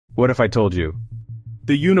What if I told you?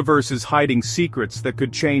 The universe is hiding secrets that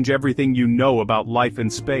could change everything you know about life in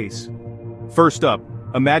space. First up,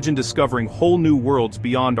 imagine discovering whole new worlds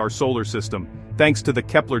beyond our solar system. Thanks to the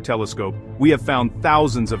Kepler telescope, we have found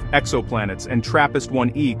thousands of exoplanets, and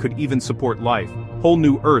TRAPPIST-1e could even support life. Whole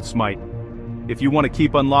new Earths might. If you want to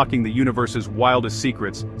keep unlocking the universe's wildest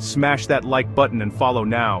secrets, smash that like button and follow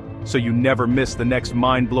now, so you never miss the next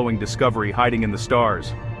mind-blowing discovery hiding in the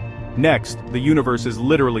stars. Next, the universe is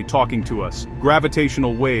literally talking to us.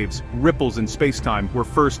 Gravitational waves, ripples in spacetime, were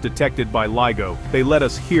first detected by LIGO. They let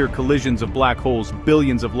us hear collisions of black holes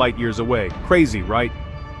billions of light years away. Crazy, right?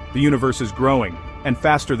 The universe is growing, and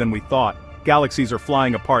faster than we thought. Galaxies are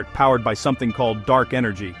flying apart, powered by something called dark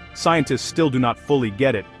energy. Scientists still do not fully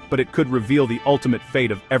get it, but it could reveal the ultimate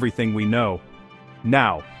fate of everything we know.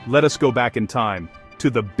 Now, let us go back in time, to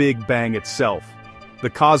the Big Bang itself. The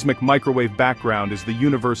cosmic microwave background is the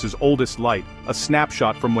universe's oldest light, a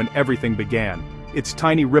snapshot from when everything began. Its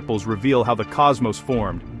tiny ripples reveal how the cosmos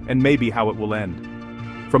formed, and maybe how it will end.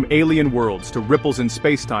 From alien worlds to ripples in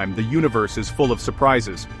spacetime, the universe is full of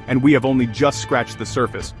surprises, and we have only just scratched the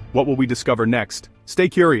surface. What will we discover next? Stay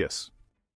curious.